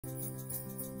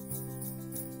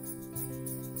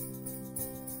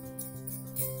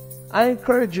I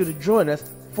encourage you to join us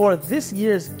for this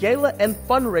year's Gala and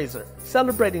Fundraiser,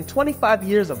 celebrating 25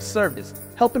 years of service,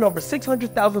 helping over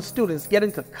 600,000 students get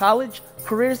into college,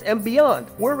 careers, and beyond.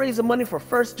 We're raising money for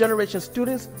first-generation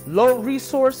students,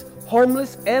 low-resource,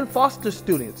 homeless, and foster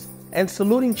students, and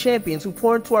saluting champions who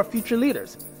pour into our future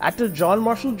leaders. Actor John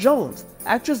Marshall Jones,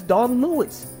 actress Dawn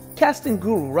Lewis, casting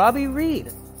guru Robbie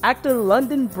Reed, actor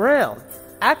London Brown,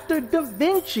 actor Da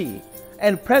Vinci,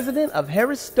 and president of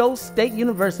Harris Stowe State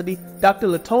University, Dr.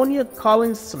 Latonia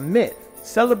Collins Smith,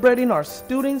 celebrating our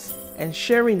students and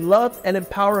sharing love and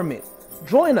empowerment.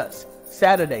 Join us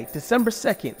Saturday, December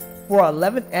 2nd, for our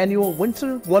 11th annual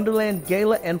Winter Wonderland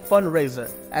Gala and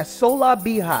Fundraiser at SOLA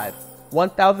BEEHIVE,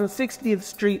 1060th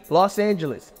Street, Los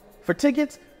Angeles. For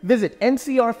tickets, visit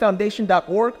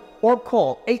ncrfoundation.org or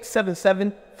call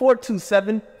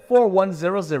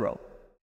 877-427-4100.